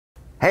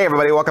Hey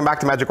everybody, welcome back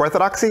to Magic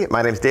Orthodoxy.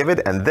 My name's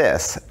David, and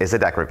this is a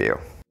deck review.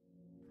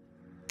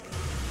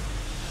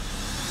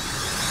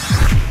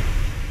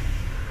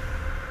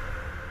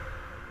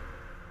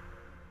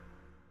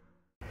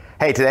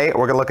 Hey, today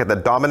we're going to look at the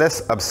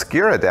Dominus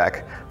Obscura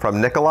deck from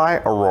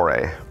Nicolai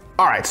Aarøe.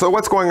 Alright, so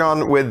what's going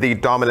on with the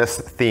Dominus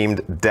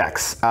themed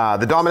decks?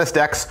 The Dominus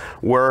decks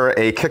were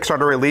a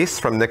Kickstarter release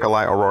from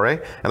Nicolai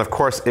Aarøe, and of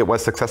course it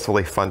was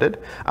successfully funded.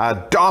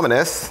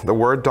 Dominus, the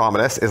word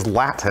Dominus, is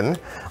Latin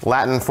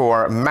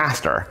for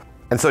master.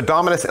 And so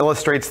Dominus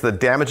illustrates the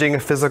damaging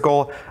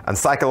physical and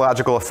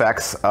psychological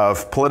effects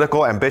of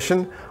political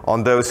ambition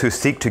on those who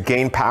seek to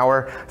gain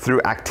power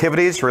through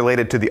activities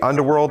related to the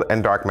underworld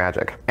and dark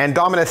magic. And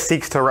Dominus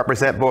seeks to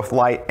represent both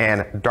light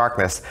and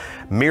darkness,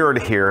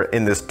 mirrored here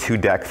in this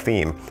two-deck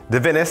theme.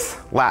 Divinus,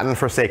 Latin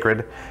for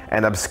sacred,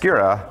 and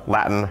Obscura,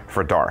 Latin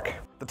for dark.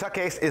 The tuck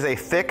case is a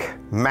thick,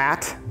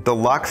 matte,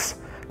 deluxe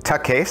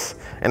tuck case,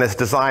 and it's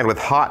designed with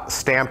hot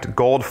stamped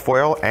gold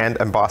foil and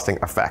embossing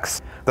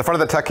effects. The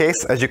front of the tuck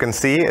case, as you can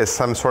see, is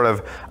some sort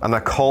of an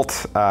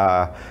occult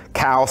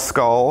cow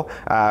skull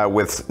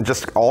with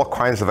just all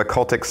kinds of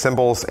occultic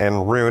symbols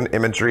and rune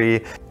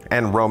imagery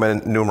and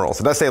Roman numerals.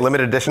 It does say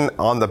limited edition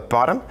on the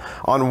bottom.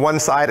 On one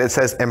side it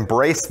says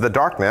embrace the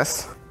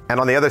darkness, and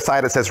on the other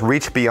side it says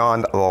reach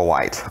beyond the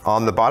light.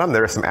 On the bottom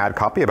there is some ad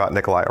copy about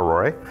Nicolai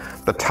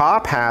Aarøe. The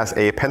top has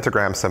a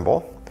pentagram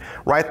symbol.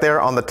 Right there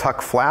on the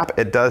tuck flap,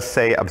 it does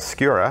say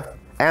Obscura,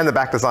 and the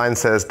back design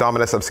says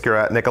Dominus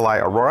Obscura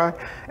Nicolai Aarøe,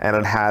 and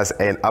it has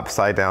an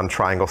upside down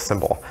triangle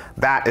symbol.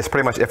 That is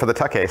pretty much it for the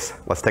tuck case.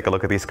 Let's take a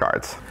look at these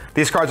cards.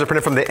 These cards are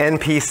printed from the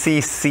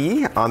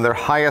NPCC on their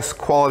highest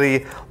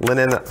quality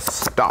linen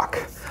stock.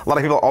 A lot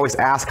of people always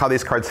ask how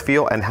these cards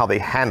feel and how they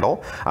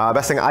handle.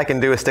 Best thing I can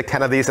do is stick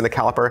 10 of these in a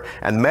caliper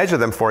and measure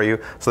them for you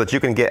so that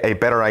you can get a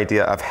better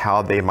idea of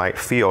how they might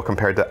feel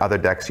compared to other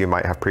decks you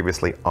might have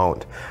previously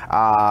owned.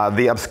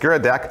 The Obscura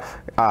deck,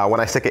 when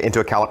I stick it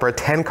into a caliper,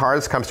 10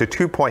 cards comes to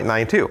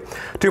 2.92.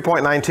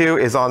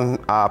 2.92 is on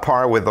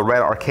par with the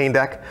Red Arcane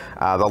deck,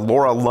 the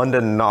Laura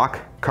London Knock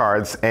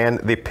cards, and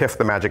the Piff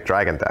the Magic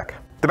Dragon deck.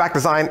 The back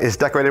design is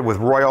decorated with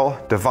royal,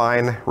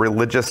 divine,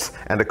 religious,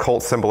 and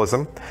occult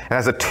symbolism. It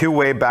has a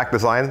two-way back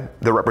design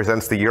that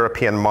represents the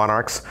European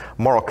monarchs,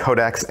 moral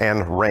codex,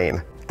 and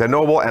reign. The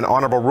noble and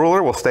honorable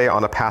ruler will stay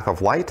on a path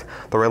of light.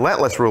 The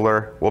relentless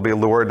ruler will be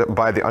lured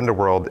by the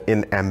underworld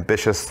in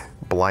ambitious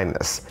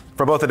blindness.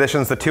 For both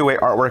editions, the two-way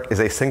artwork is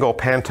a single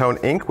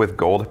Pantone ink with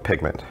gold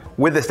pigment.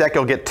 With this deck,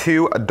 you'll get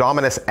two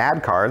Dominus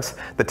ad cards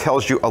that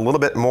tells you a little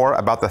bit more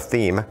about the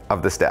theme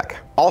of this deck.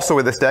 Also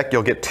with this deck,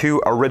 you'll get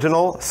two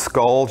original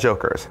skull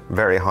jokers,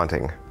 very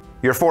haunting.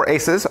 Your four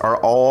aces are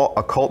all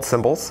occult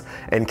symbols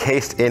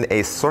encased in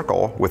a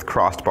circle with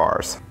crossed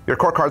bars. Your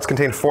core cards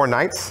contain four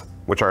knights,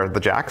 which are the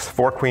jacks,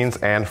 4 queens,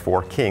 and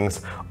 4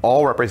 kings,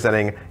 all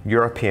representing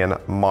European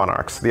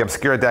monarchs. The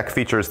Obscura deck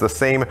features the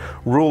same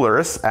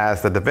rulers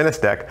as the Divinus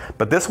deck,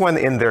 but this one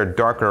in their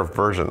darker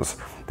versions.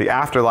 The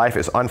afterlife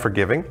is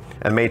unforgiving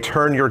and may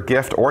turn your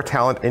gift or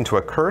talent into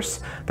a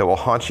curse that will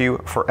haunt you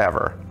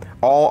forever.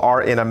 All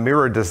are in a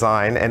mirror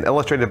design and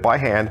illustrated by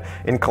hand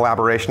in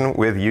collaboration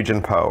with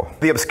Eugen Poe.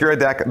 The Obscura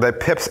deck, the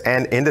pips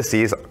and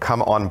indices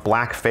come on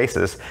black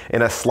faces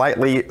in a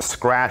slightly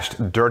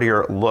scratched,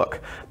 dirtier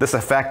look. This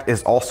effect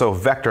is also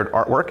vectored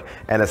artwork,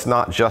 and it's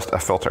not just a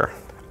filter.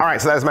 Alright,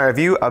 so that is my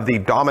review of the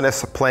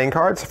Dominus playing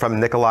cards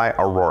from Nicolai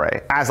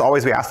Aarøe. As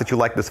always, we ask that you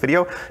like this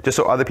video just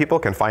so other people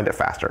can find it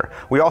faster.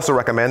 We also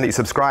recommend that you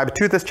subscribe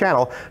to this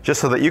channel just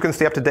so that you can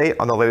stay up to date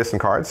on the latest in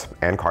cards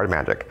and card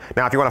magic.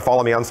 Now, if you want to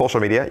follow me on social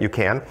media, you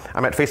can.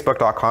 I'm at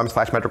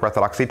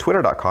facebook.com/magicorthodoxy,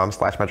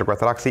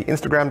 twitter.com/magicorthodoxy,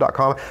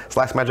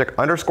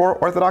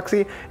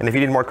 instagram.com/magic_orthodoxy, and if you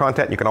need more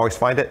content, you can always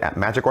find it at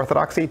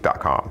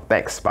magicorthodoxy.com.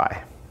 Thanks,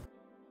 bye.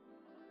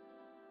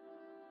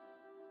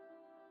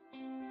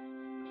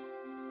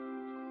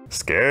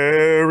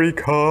 Scary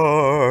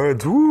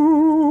cards,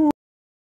 woo!